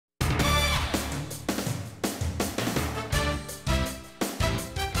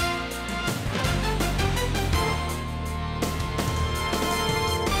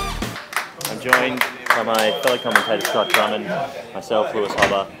joined by my fellow commentator Scott Drummond, myself, Lewis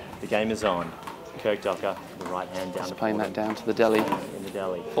Hobba. The game is on. Kirk Docker, the right hand down. Just playing that down to the deli. In the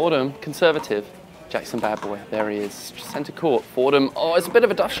deli. Fordham, conservative. Jackson, bad boy. There he is. Centre court. Fordham. Oh, it's a bit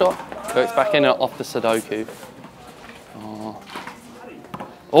of a duff shot. Kirk's back in off the Sudoku.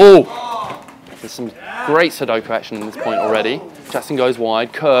 Oh! There's some great Sudoku action in this point already. Jackson goes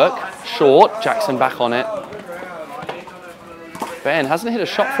wide. Kirk, short. Jackson back on it. Ben hasn't hit a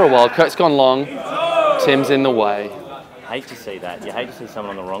shot for a while. Kirk's gone long. Tim's in the way. Hate to see that. You hate to see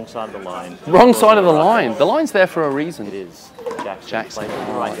someone on the wrong side of the line. Wrong side of the line. The line's there for a reason. It is. Jackson.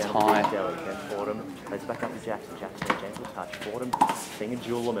 Oh, right it's down high. Then Fordham plays back up to Jackson. Jackson, a gentle touch. Fordham seeing a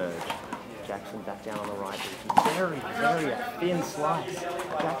duel emerge. Jackson back down on the right. Very, very thin slice.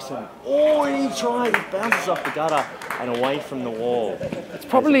 Jackson. Oh, he tried. He bounces off the gutter and away from the wall. It's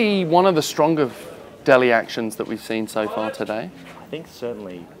probably one of the stronger deli actions that we've seen so far today. I think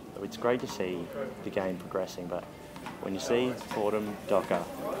certainly it's great to see the game progressing, but when you see Fordham, Docker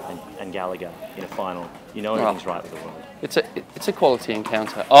and Gallagher in a final, you know everything's right with the world. It's a quality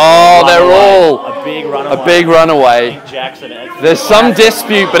encounter. Oh, they're all a big runaway. A big runaway. Jackson. There's some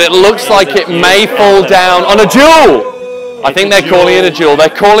dispute, but it looks like it may fall down on a duel. I think they're calling it a duel. They're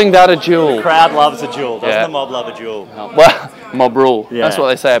calling that a duel. The crowd loves a duel. Doesn't the mob love a duel? Well, mob rule. Yeah. That's what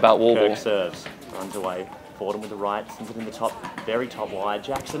they say about wall ball. Kirk serves, runs away. Fordham with the right, sends it in the top, very top wide.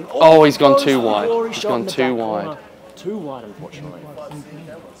 Jackson. Oh, he's gone too wide. He's gone too wide. Corner. Too wide, unfortunately.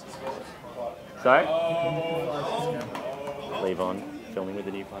 Sorry? Levon, filming with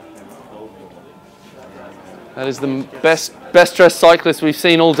the new player. That is the best dressed cyclist we've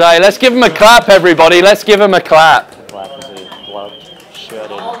seen all day. Let's give him a clap, everybody. Let's give him a clap. The clap is a gloved,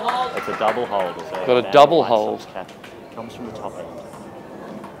 shirted. It's a double hold. Got a double hold. Cap. Comes from the top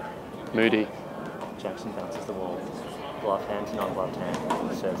end. Moody. Jackson bounces the wall. Gloved hand to non-gloved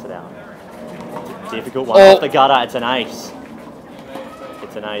hand. Serves it out. It's a difficult one off the gutter. It's an ace.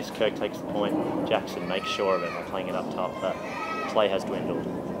 It's an ace. Kirk takes the point. Jackson makes sure of it by playing it up top, but play has dwindled.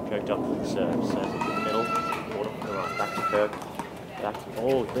 Kirk Docker serves it to the middle. Fordham to the right. Back to Kirk. Back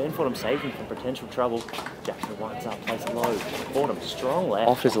to Ben Fordham saved him from potential trouble. Jackson winds up, plays it low. Fordham strong left.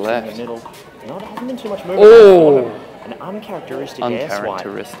 Off his left. In the middle. Hasn't been too much movement. Oh! An uncharacteristic air swipe.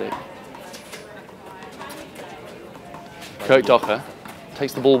 Uncharacteristic. Kirk Docker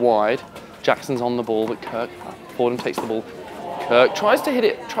takes the ball wide. Jackson's on the ball, but Fordham takes the ball. Kirk tries to hit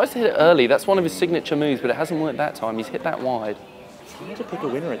it early. That's one of his signature moves, but it hasn't worked that time. He's hit that wide. It's hard to pick a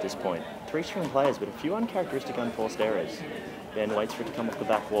winner at this point. 3 strong players, but a few uncharacteristic unforced errors. Ben waits for it to come off the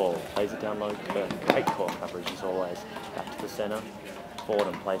back wall, plays it down low. Kirk, great court coverage as always. Back to the centre.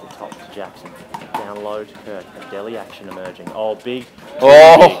 Fordham plays it top to Jackson. Down low to Kirk. A deli action emerging. Oh, big.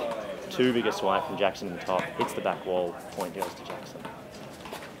 Too big a swipe from Jackson in the top. Hits the back wall. Point goes to Jackson.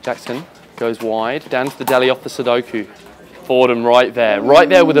 Jackson goes wide, down to the deli off the Sudoku. Fordham right there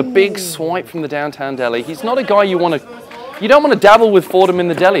with a big swipe from the downtown deli. He's not a guy you don't want to dabble with Fordham in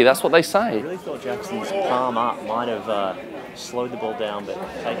the deli. That's what they say. I really thought Jackson's palm up might have slowed the ball down, but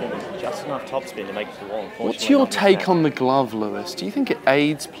taken just enough topspin to make it to the wall. What's your take on the glove, Lewis? Do you think it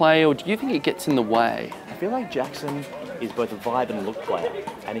aids play, or do you think it gets in the way? I feel like Jackson is both a vibe and look player,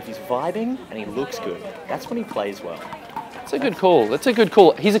 and if he's vibing and he looks good, that's when he plays well. That's a good call. That's a good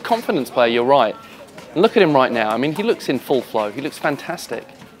call. He's a confidence player, you're right. And look at him right now. I mean, he looks in full flow. He looks fantastic.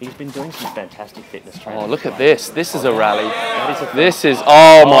 He's been doing some fantastic fitness training. Oh, look at this. This is a rally.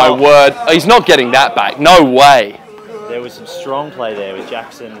 Oh my word. He's not getting that back. No way. There was some strong play there with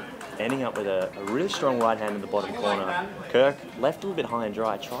Jackson ending up with a really strong right hand in the bottom corner. Kirk left a little bit high and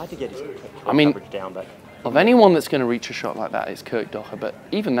dry, tried to get his coverage down, but of anyone that's going to reach a shot like that, it's Kirk Docker, but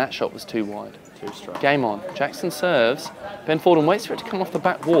even that shot was too wide. Too strong. Game on. Jackson serves. Ben Fordham waits for it to come off the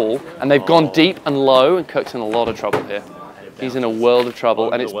back wall, and they've gone deep and low, and Kirk's in a lot of trouble here. He's in a world of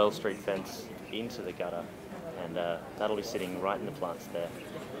trouble. And it's the Well Street fence into the gutter, and that'll be sitting right in the plants there.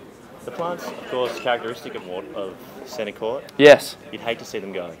 The plants, of course, characteristic of centre court. Yes. You'd hate to see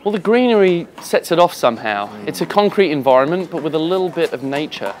them go. Well, the greenery sets it off somehow. It's a concrete environment, but with a little bit of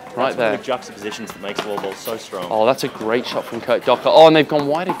nature right there. That's one of the juxtapositions that makes wall ball so strong. Oh, that's a great shot from Kirk Docker. Oh, and they've gone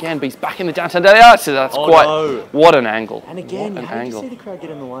wide again, but he's back in the downtown. That's quite. No. What an angle. And again, you hate to see the crowd get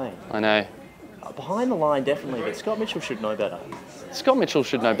in the way. I know. Behind the line, definitely, but Scott Mitchell should know better. Scott Mitchell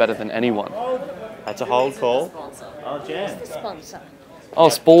should know better than anyone. That's a hold call. Oh, Jen. Who's the sponsor? Oh,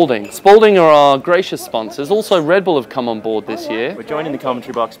 Spalding. Spalding are our gracious sponsors. Also, Red Bull have come on board this year. We're joined in the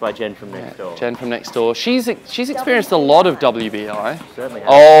commentary box by Jen from next door. Jen from next door. She's experienced a lot of WBI. Certainly has.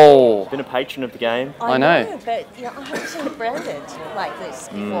 Oh. She's been a patron of the game. I know. But I haven't seen it branded like this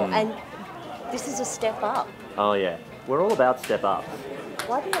before. And this is a step up. Oh, yeah. We're all about step up.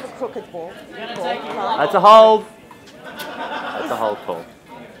 Why do you have a crooked ball? That's a hold. That's a hold call.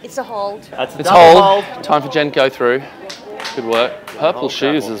 It's a hold. That's a It's double hold. hold. Time for Jen to go through. Good work. Purple Hold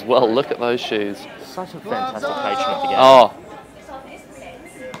shoes double. as well. Look at those shoes. Such a fantastic patron of the game. Oh,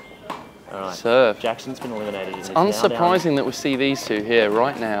 All right. serve. Jackson's been eliminated. It's unsurprising that we see these two here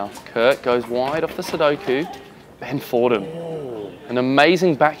right now. Kirk goes wide off the Sudoku. Ben Fordham. An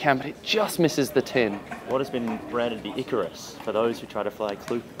amazing backhand, but it just misses the tin. What has been branded the Icarus for those who try to fly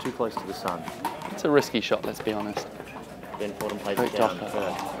too close to the sun. It's a risky shot, let's be honest. Ben Fordham plays Kirk it down. Docker.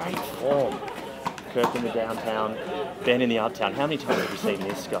 Kirk. Great form. Kirk in the downtown, Ben in the uptown. How many times have you seen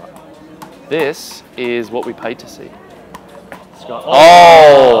this, Scott? This is what we paid to see. Scott.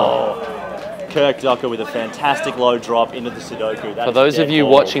 Oh! Kirk Docker with a fantastic low drop into the Sudoku. That For is those dead of you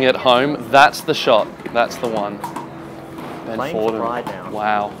ball. watching at home, that's the shot. That's the one. Ben Playing for Fordham. pride now.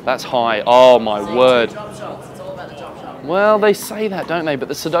 Wow, that's high. Oh my word. Well, they say that, don't they? But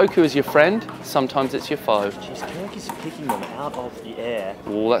the Sudoku is your friend. Sometimes it's your foe. Jeez, Kirk is picking them out of the air.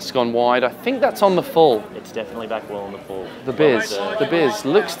 Oh, that's gone wide. I think that's on the full. It's definitely back well on the full. The Biz. Well, The Biz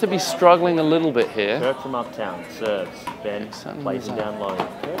looks to be struggling a little bit here. Kirk from uptown serves. Ben certainly plays is him that. down low.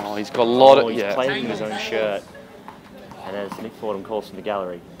 Oh, he's got a lot of... He's Yeah. playing in his own shirt. And as Nick Fordham calls from the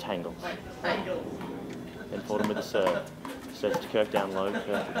gallery, tangles. Ben Fordham with the serve. Serves to Kirk down low.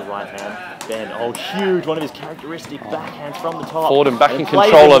 Kirk with the right hand. Ben, oh huge, one of his characteristic backhands from the top. Fordham back And in plays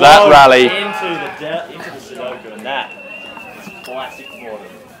control it of that low rally. Into the Sudoku, and that is classic Fordham.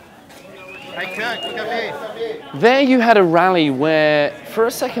 Hey Kirk, look up here. There you had a rally where, for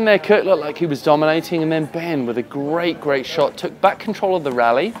a second there, Kirk looked like he was dominating, and then Ben, with a great shot, took back control of the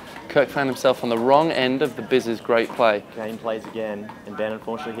rally. Kirk found himself on the wrong end of the Biz's great play. Game plays again, and Ben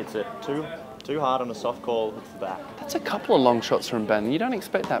unfortunately hits it too hard on a soft call, hits the back. That's a couple of long shots from Ben. You don't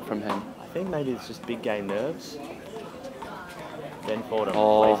expect that from him. I think maybe it's just big game nerves. Ben Fordham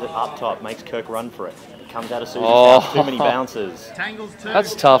Oh. plays it up top, makes Kirk run for it. It comes out of Susan's Oh. house, too many bounces. Tangles two.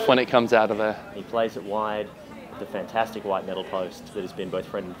 That's tough when it comes out of there. He plays it wide with the fantastic white metal post that has been both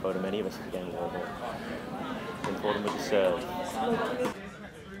friend and foe to many of us at the game of Warhol. Ben Fordham with the serve.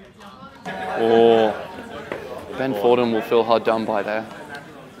 Oh, Ben Fordham will feel hard done by there.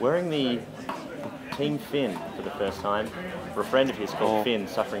 Wearing the Team Finn for the first time for a friend of his called Oh. Finn,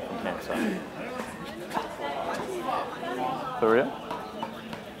 suffering from cancer. For real?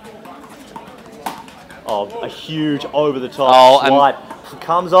 Oh, a huge over-the-top Oh, and- swipe.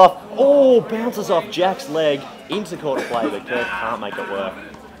 Comes off, bounces off Jack's leg into quarter play, but Kirk can't make it work.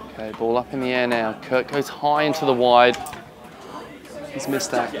 Okay, ball up in the air now. Kirk goes high into the wide. He's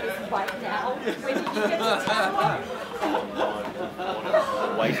missed that.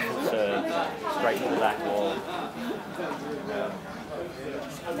 Wasteful serve, straight to the back wall.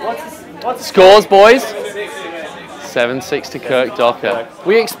 What's Scores, boys. 7-6 to Kirk Docker.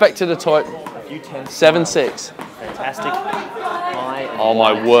 We expected a toy. a few tenths? 7-6. Fantastic. High and Oh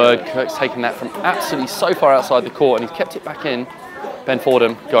my wide word, serve. Kirk's taken that from absolutely so far outside the court, and he's kept it back in. Ben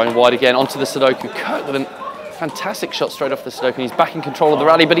Fordham going wide again onto the Sudoku. Kirk with a fantastic shot straight off the Sudoku, and he's back in control of the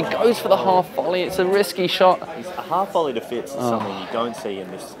rally, but he goes for the half volley. It's a risky shot. A half volley to fits is something you don't see in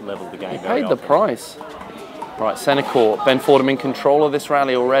this level of the game. He very paid the often. price. Right, centre court. Ben Fordham in control of this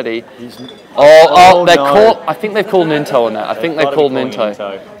rally already. Oh, They're no. called. I think they've called an into on that. I think they've gotta be called an calling into.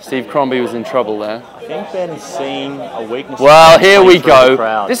 an into. Steve Crombie was in trouble there. I think Ben has seen a weakness. Well, in here we through the go.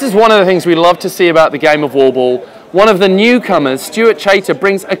 crowd. This is one of the things we love to see about the game of wallball. One of the newcomers, Stuart Chater,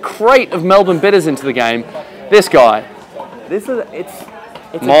 brings a crate of Melbourne bitters into the game. This guy. This is it's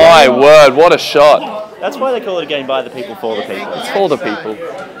a My game. word, what a shot. That's why they call it a game by the people for the people. It's for the people.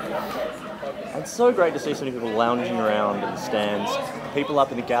 It's so great to see so many people lounging around in the stands. People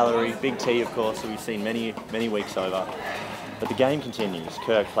up in the gallery, Big T, of course, who we've seen many weeks over. But the game continues.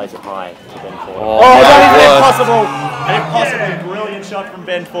 Kirk plays it high to Ben Fordham. Oh, that is my an impossible brilliant shot from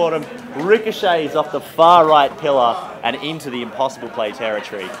Ben Fordham. Ricochets off the far right pillar and into the impossible play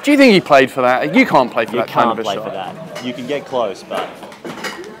territory. Do you think he played for that? You can't play for You that kind can't of a play shot. for that. You can get close, but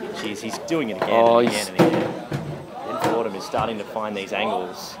geez, he's doing it again Oh, and he's- again and again. Ben Fordham is starting to find these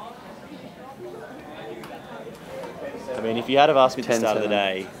angles. I mean, if you had have asked me at the start of the 10-7.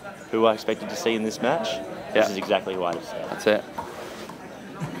 day who I expected to see in this match, Yeah. this is exactly who I'd have said. That's it.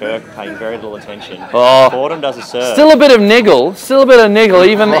 Kirk paying very little attention. Oh. Fordham does a serve. Still a bit of niggle. Still a bit of niggle.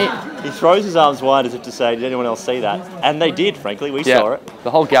 Even He throws his arms wide as if to say, did anyone else see that? And they did, frankly. We saw it.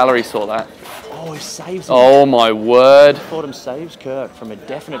 the whole gallery saw that. Oh, he saves him. Oh my word. Fordham saves Kirk from a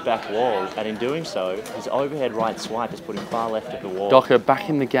definite back wall, and in doing so, his overhead right swipe has put him far left of the wall. Docker back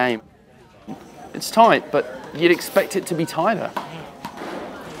in the game. It's tight, but you'd expect it to be tighter.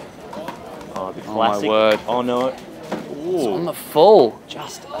 Oh, the Oh, my classic. word. Oh no. Ooh, on the full.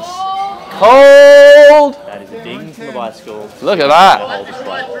 just a Cold. that is a ding from the bicycle. Look at And a that. hold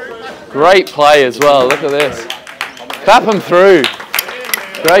display. Great play as well. Look at this. Clap them through.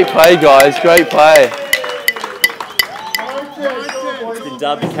 Great play, guys. Great play. It's been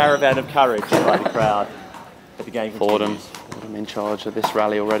dubbed a caravan of courage by the crowd. But the game Fordham continues. in charge of this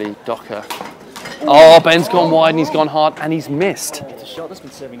rally already. Docker. Oh, Ben's gone wide and he's gone hard and he's missed. It's a shot that's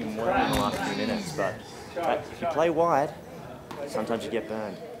been serving him well in the last few minutes, but if you play wide, sometimes you get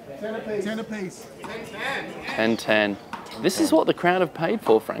burned. 10 apiece. 10-10. This is what the crowd have paid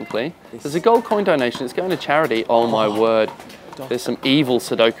for, frankly. There's a gold coin donation. It's going to charity. Oh, my word. There's some evil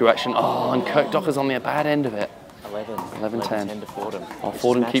Sudoku action. Oh, and Kirk Docker's on the bad end of it. 11-10 to Fordham. Oh,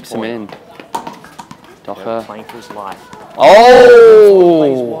 Fordham keeps him in. Docker. Playing for his life. Oh!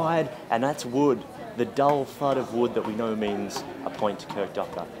 Plays wide, and that's wood. The dull thud of wood that we know means a point to Kirk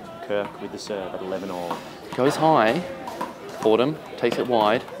Docker. Kirk with the serve at 11-all. Goes high. Fordham takes it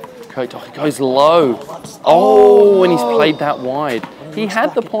wide. Kirk Docker goes low. Oh, and he's played that wide. He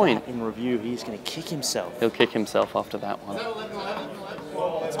had the point. In review, he's going to kick himself. He'll kick himself after that one.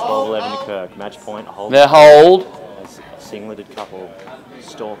 It's 12-11 to Kirk. Match point, a hold. Their hold. As a singleted couple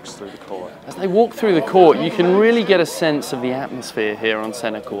stalks through the court. As they walk through the court, you can really get a sense of the atmosphere here on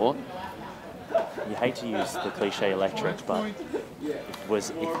centre court. You hate to use the cliche electric, but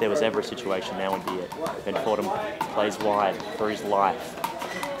if there was ever a situation, now would be it. Then Fordham plays wide for his life.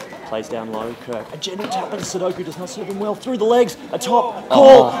 Plays down low, Kirk. A gentle tap, but the Sudoku does not serve him well. Through the legs, a top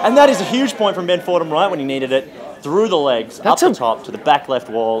call. And that is a huge point from Ben Fordham right when he needed it. Through the legs, up the top, to the back left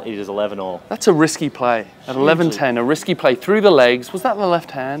wall. It is 11-all. That's a risky play. At 11-10, a risky play through the legs. Was that the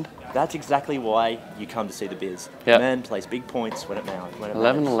left hand? That's exactly why you come to see the Biz. Yep. Man plays big points when it matters.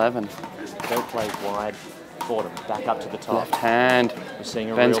 11-11. Don't play wide. Fordham back up to the top. Left hand. We're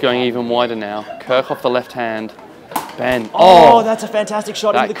seeing a Ben's real going pattern. even wider now. Kirk off the left hand. Ben. Oh, that's a fantastic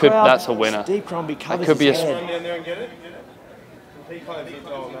shot into the crowd. That's a winner. Steve Crombie covers That could be his a head. Down there and get it.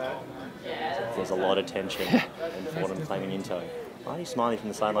 There's a lot of tension and Fordham claiming into. He's smiling from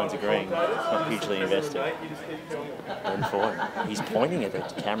the sidelines agreeing. He's not hugely invested. Ben Fordham, he's pointing at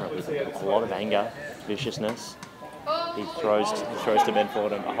the camera with a lot of anger, viciousness. He throws to Ben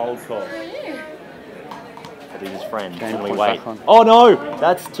Fordham a hold call. But he's his friend. And we wait. Oh no!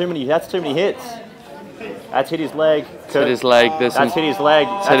 That's too many hits. That's hit his leg. Hit his leg. That's hit his leg.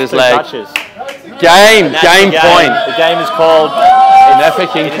 That's hit his two leg. touches. Game point. The game is called An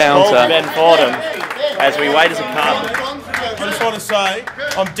epic encounter. Ben Fordham as we wait as a cup. I just want to say,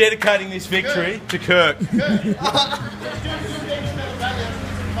 I'm dedicating this victory to Kirk.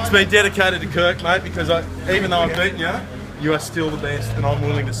 It's been dedicated to Kirk, mate, because even though I've beaten you, you are still the best, and I'm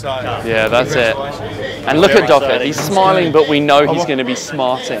willing to say. Yeah, that's it. And look at Docker. He's smiling, but we know he's going to be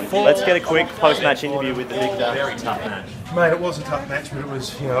smarting. Let's get a quick post-match interview with the victor. Very tough match. Mate, it was a tough match, but it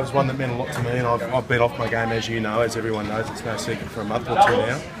was one that meant a lot to me, and I've been off my game, as you know, as everyone knows. It's no secret for a month or two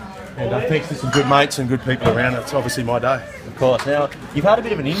now. And thanks to some good mates and good people around, it's obviously my day. Of course. Now, you've had a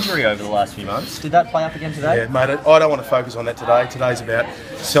bit of an injury over the last few months. Did that play up again today? Yeah, mate, I don't want to focus on that today. Today's about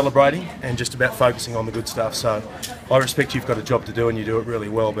celebrating and just about focusing on the good stuff. So I respect you've got a job to do and you do it really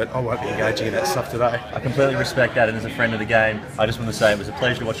well, but I won't be engaging in that stuff today. I completely respect that, and as a friend of the game, I just want to say it was a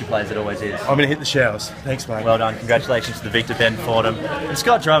pleasure to watch you play, as it always is. I'm going to hit the showers. Thanks, mate. Well done. Congratulations to the victor, Ben Fordham. And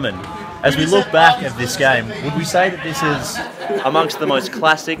Scott Drummond, as we look back at this game, would we say that this is amongst the most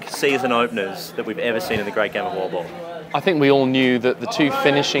classic season openers that we've ever seen in the great game of wallball? I think we all knew that the two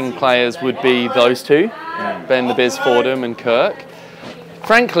finishing players would be those two, Ben the Biz Fordham and Kirk.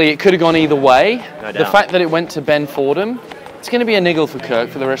 Frankly, it could have gone either way. No doubt. The fact that it went to Ben Fordham, it's going to be a niggle for Kirk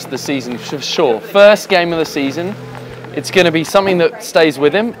for the rest of the season, for sure. First game of the season, it's going to be something that stays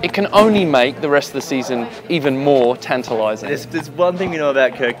with him. It can only make the rest of the season even more tantalising. There's one thing we know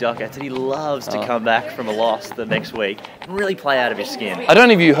about Kirk Docker, it's that he loves to come back from a loss the next week and really play out of his skin. I don't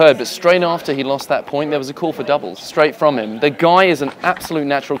know if you heard, but straight after he lost that point, there was a call for doubles, straight from him. The guy is an absolute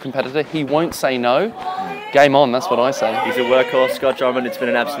natural competitor. He won't say no. Game on, that's what I say. He's a workhorse, Scott Drummond. It's been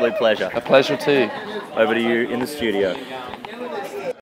an absolute pleasure. A pleasure too. Over to you in the studio.